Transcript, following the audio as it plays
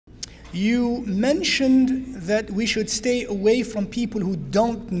You mentioned that we should stay away from people who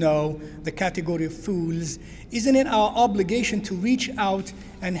don't know the category of fools. Isn't it our obligation to reach out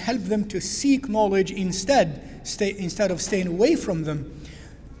and help them to seek knowledge instead of staying away from them?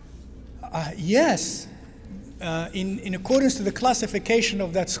 Yes. In accordance to the classification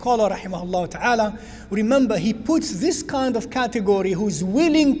of that scholar, rahimahullah ta'ala, remember he puts this kind of category who's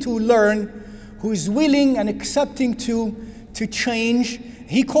willing to learn, who's willing and accepting to change.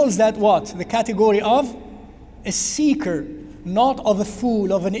 He calls that what? The category of a seeker, not of a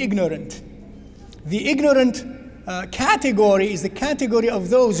fool, of an ignorant. The ignorant category is the category of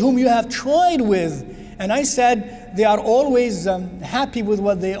those whom you have tried with. And I said they are always happy with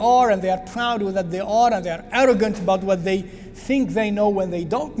what they are, and they are proud with what they are, and they are arrogant about what they think they know when they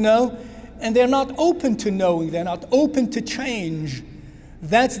don't know, and they're not open to knowing, they're not open to change.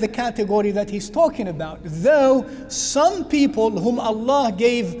 That's the category that he's talking about. Though some people whom Allah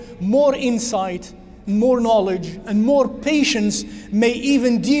gave more insight, more knowledge, and more patience may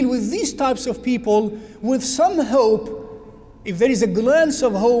even deal with these types of people with some hope, if there is a glance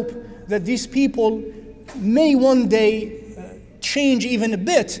of hope that these people may one day change even a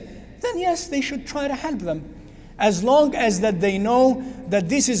bit, then yes, they should try to help them. As long as that they know that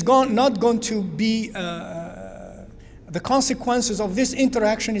this is not going to be the consequences of this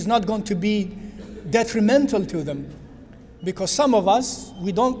interaction is not going to be detrimental to them. Because some of us,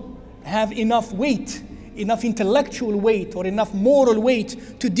 we don't have enough weight, enough intellectual weight or enough moral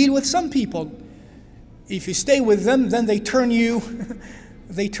weight to deal with some people. If you stay with them, then they turn you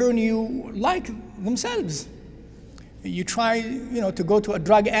like themselves. You try, to go to a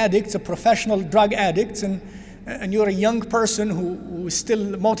drug addict, a professional drug addict, and you're a young person who is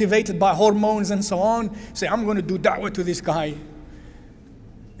still motivated by hormones and so on, say, I'm going to do da'wah to this guy.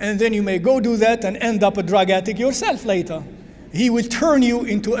 And then you may go do that and end up a drug addict yourself later. He will turn you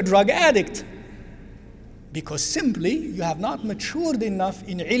into a drug addict. Because simply, you have not matured enough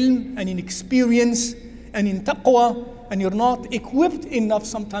in ilm and in experience and in taqwa, and you're not equipped enough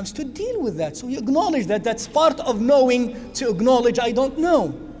sometimes to deal with that. So you acknowledge that. That's part of knowing, to acknowledge, I don't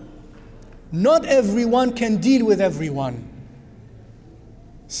know. Not everyone can deal with everyone.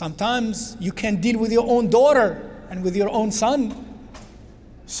 Sometimes you can deal with your own daughter and with your own son.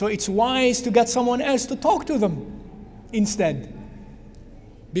 So it's wise to get someone else to talk to them instead.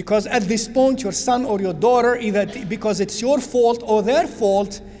 Because at this point, your son or your daughter, either because it's your fault or their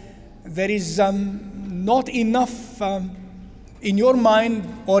fault, there is not enough in your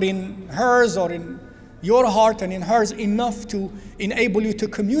mind or in hers or in your heart and in hers enough to enable you to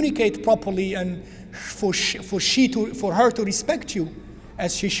communicate properly and for her to respect you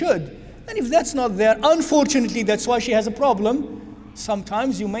as she should. And if that's not there, unfortunately, that's why she has a problem.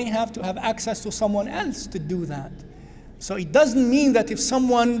 Sometimes you may have to have access to someone else to do that. So it doesn't mean that if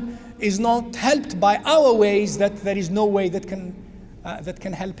someone is not helped by our ways, that there is no way that can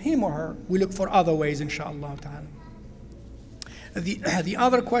help him or her. We look for other ways, inshallah ta'ala. The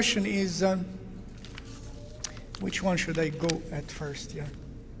other question is, which one should I go at first? Yeah.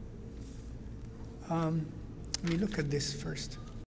 Let me look at this first.